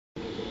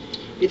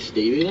It's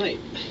daily light.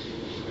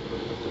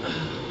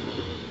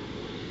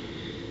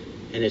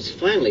 And it's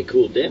finally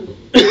cooled down.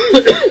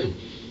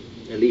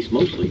 At least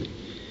mostly.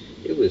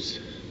 It was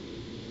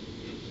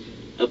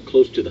up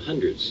close to the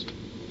hundreds.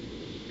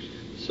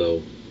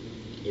 So,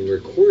 in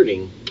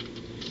recording,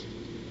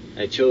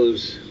 I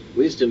chose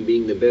wisdom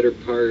being the better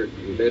part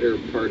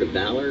of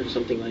valor,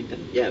 something like that.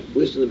 Yeah,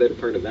 wisdom the better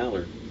part of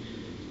valor,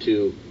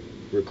 to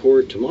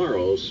record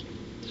tomorrow's,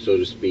 so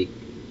to speak,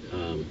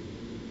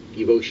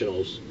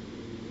 devotionals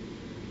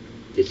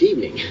this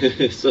evening.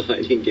 So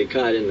I didn't get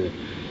caught in the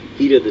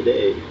heat of the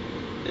day.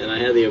 And I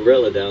have the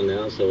umbrella down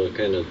now, so it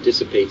kind of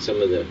dissipates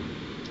some of the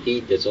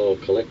heat that's all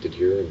collected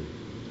here. And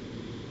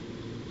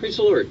praise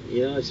the Lord.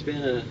 You know, it's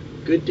been a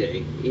good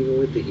day, even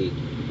with the heat.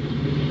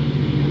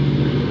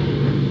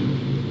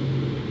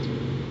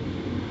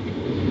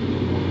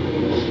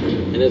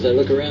 And as I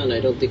look around, I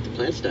don't think the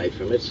plants died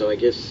from it, so I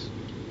guess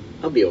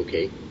I'll be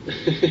okay.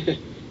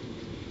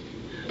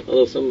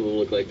 Although some of them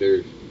look like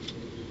they're,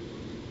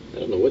 I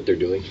don't know what they're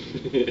doing,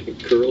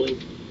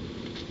 curling.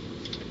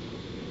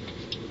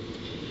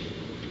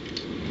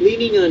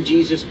 Leaning on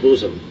Jesus'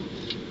 bosom,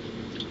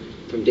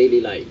 from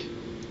Daily Light.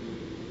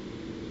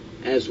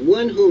 As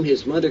one whom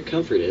his mother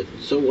comforteth,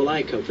 so will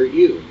I comfort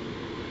you.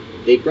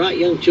 They brought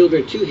young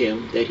children to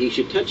him, that he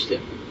should touch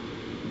them.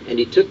 And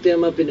he took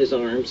them up in his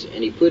arms,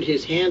 and he put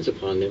his hands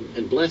upon them,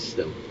 and blessed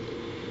them.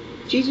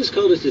 Jesus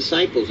called his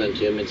disciples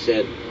unto him, and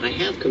said, I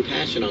have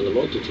compassion on the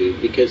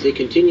multitude, because they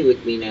continue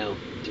with me now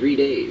 3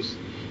 days,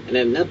 and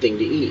have nothing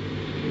to eat.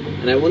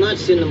 And I will not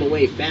send them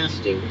away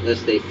fasting,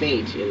 lest they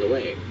faint in the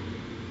way.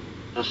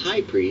 A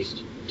high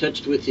priest,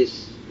 touched with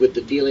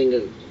the feeling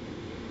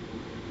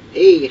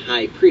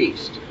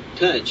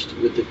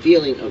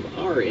of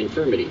our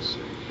infirmities.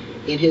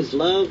 In his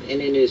love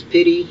and in his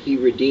pity he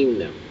redeemed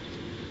them.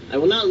 I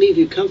will not leave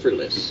you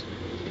comfortless.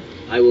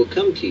 I will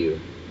come to you.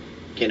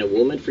 Can a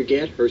woman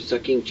forget her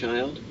sucking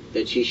child,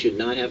 that she should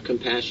not have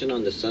compassion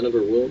on the son of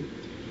her womb?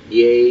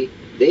 Yea,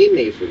 they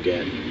may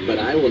forget, but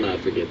I will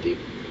not forget thee.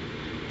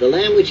 The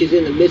Lamb which is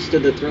in the midst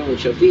of the throne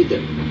shall feed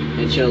them,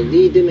 and shall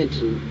lead them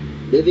into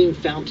living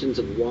fountains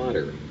of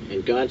water,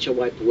 and God shall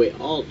wipe away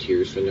all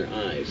tears from their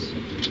eyes.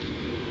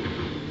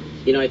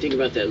 You know, I think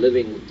about that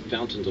living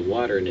fountains of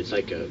water, and it's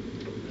like a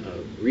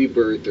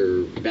rebirth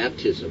or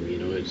baptism. You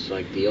know, it's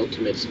like the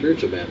ultimate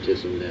spiritual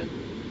baptism that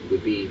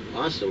would be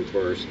awesome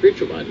for our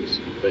spiritual bodies.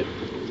 But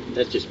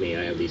that's just me.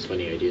 I have these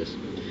funny ideas.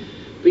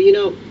 But you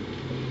know,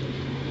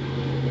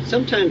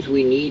 sometimes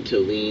we need to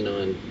lean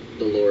on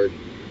the Lord,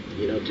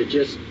 you know, to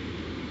just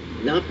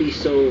not be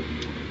so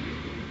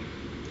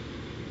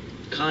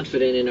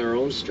confident in our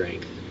own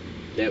strength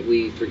that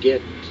we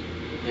forget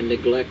and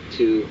neglect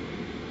to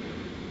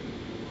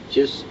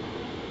just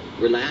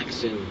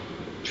relax and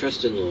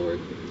trust in the Lord,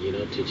 you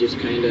know, to just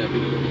kind of,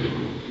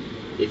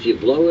 if you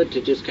blow it,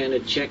 to just kind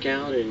of check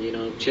out and, you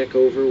know, check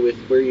over with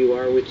where you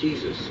are with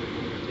Jesus,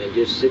 and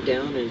just sit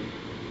down, and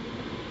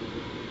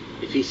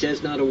if he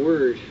says not a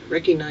word,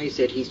 recognize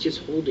that he's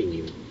just holding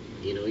you.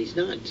 You know, he's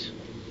not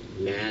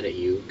mad at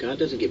you. God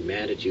doesn't get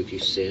mad at you if you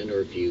sin,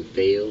 or if you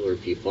fail, or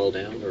if you fall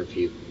down, or if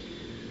you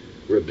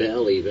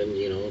rebel even,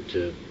 you know,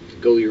 to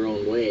go your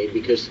own way,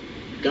 because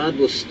God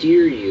will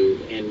steer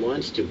you and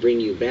wants to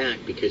bring you back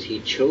because he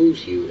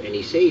chose you and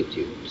he saved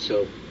you.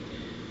 So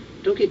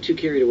don't get too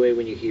carried away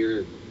when you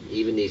hear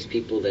even these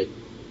people that,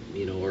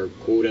 you know, are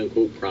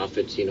quote-unquote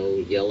prophets, you know,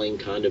 yelling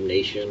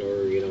condemnation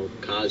or, you know,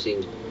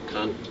 causing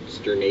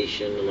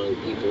consternation among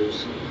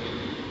peoples.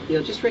 You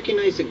know, just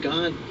recognize that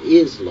God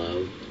is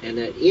love, and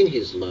that in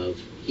his love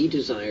he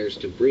desires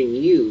to bring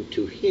you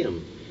to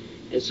him.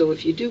 And so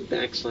if you do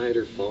backslide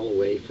or fall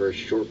away for a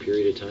short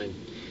period of time,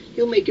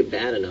 he'll make it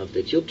bad enough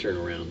that you'll turn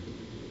around,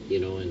 you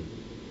know, and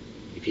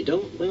if you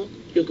don't, well,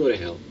 you'll go to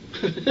hell.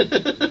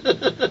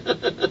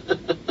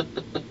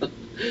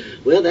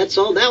 Well, that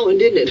solved that one,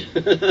 didn't it?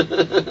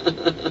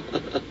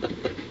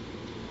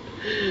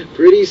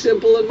 Pretty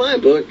simple in my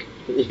book.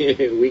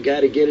 We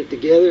got to get it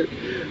together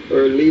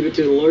or leave it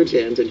to the Lord's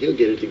hands, and he'll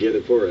get it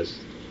together for us,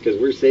 because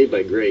we're saved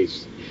by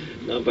grace,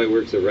 not by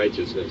works of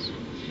righteousness.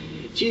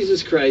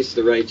 Jesus Christ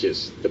the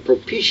righteous, the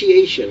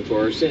propitiation for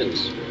our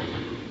sins.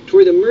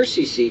 Toward the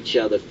mercy seat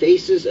shall the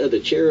faces of the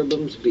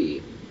cherubims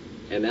be,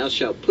 and thou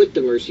shalt put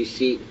the mercy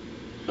seat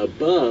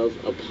above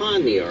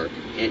upon the ark,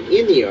 and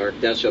in the ark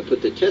thou shalt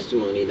put the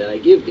testimony that I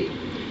give thee.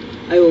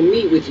 I will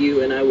meet with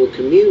you, and I will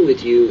commune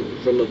with you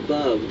from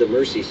above the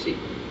mercy seat.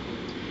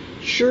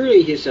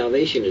 Surely his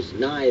salvation is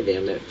nigh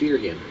them that fear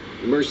him.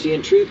 Mercy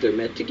and truth are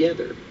met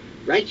together.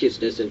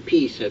 Righteousness and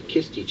peace have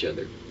kissed each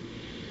other.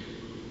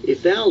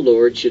 If thou,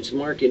 Lord, shouldst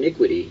mark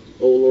iniquity,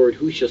 O Lord,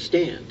 who shall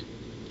stand?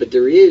 But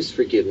there is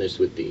forgiveness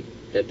with thee,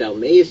 that thou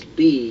mayest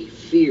be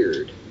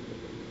feared.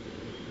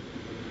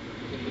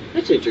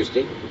 That's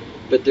interesting.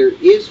 But there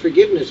is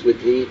forgiveness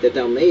with thee, that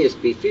thou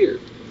mayest be feared.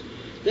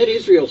 Let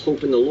Israel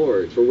hope in the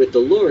Lord, for with the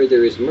Lord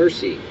there is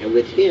mercy, and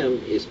with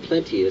him is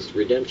plenteous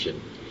redemption.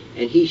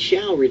 And he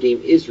shall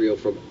redeem Israel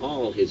from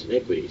all his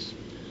iniquities.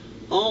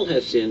 All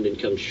have sinned and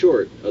come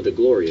short of the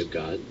glory of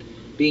God,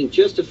 being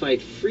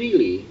justified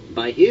freely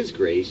by his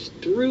grace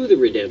through the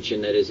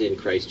redemption that is in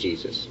Christ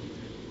Jesus,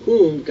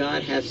 whom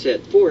God hath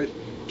set forth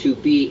to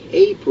be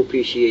a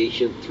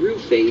propitiation through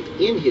faith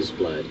in his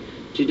blood,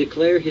 to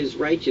declare his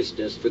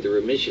righteousness for the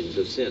remissions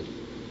of sin.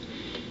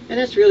 And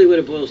that's really what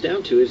it boils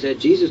down to, is that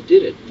Jesus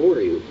did it for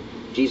you.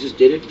 Jesus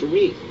did it for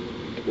me.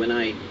 When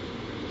I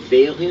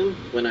fail him,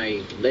 when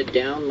I let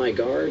down my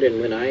guard, and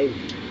when I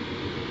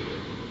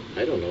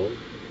don't know,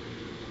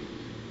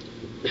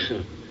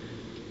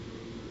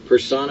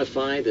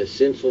 personify the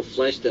sinful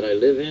flesh that I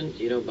live in,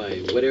 by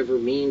whatever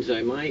means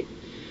I might,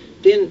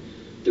 then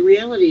the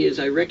reality is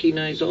I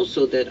recognize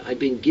also that I've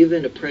been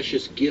given a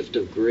precious gift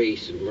of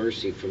grace and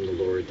mercy from the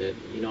Lord, that,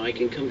 I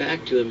can come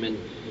back to him,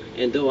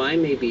 and though I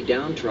may be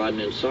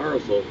downtrodden and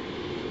sorrowful,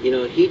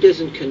 he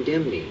doesn't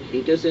condemn me.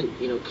 He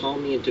doesn't, call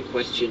me into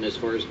question as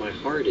far as my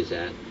heart is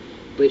at,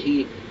 but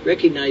he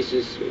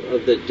recognizes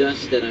of the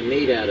dust that I'm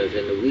made out of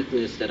and the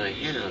weakness that I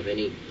have, and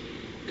he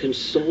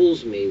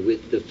consoles me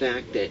with the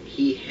fact that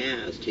he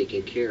has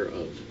taken care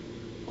of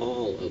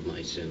all of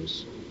my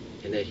sins,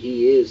 and that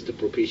he is the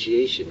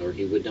propitiation, or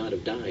he would not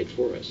have died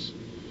for us.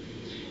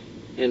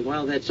 And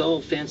while that's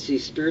all fancy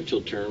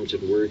spiritual terms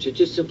and words, it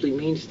just simply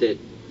means that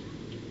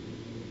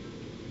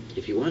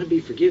if you want to be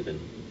forgiven,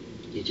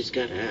 you just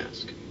got to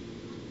ask.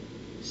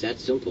 It's that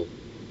simple.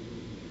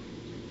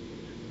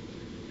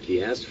 If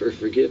you ask for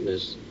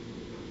forgiveness,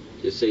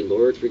 just say,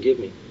 Lord, forgive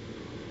me.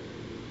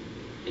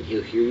 And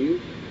he'll hear you,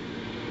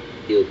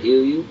 he'll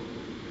heal you,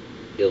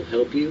 he'll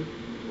help you,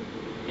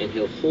 and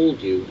he'll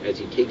hold you as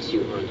he takes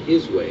you on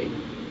his way,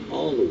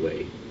 all the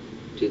way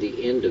to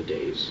the end of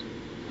days.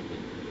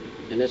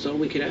 And that's all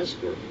we could ask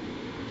for.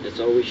 That's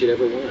all we should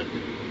ever want.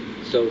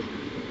 So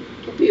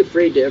don't be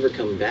afraid to ever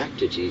come back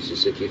to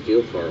Jesus if you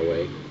feel far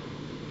away.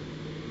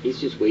 He's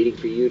just waiting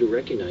for you to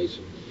recognize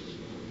him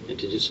and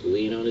to just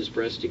lean on his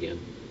breast again.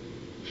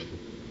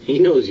 He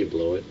knows you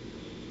blow it,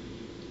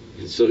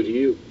 and so do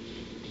you.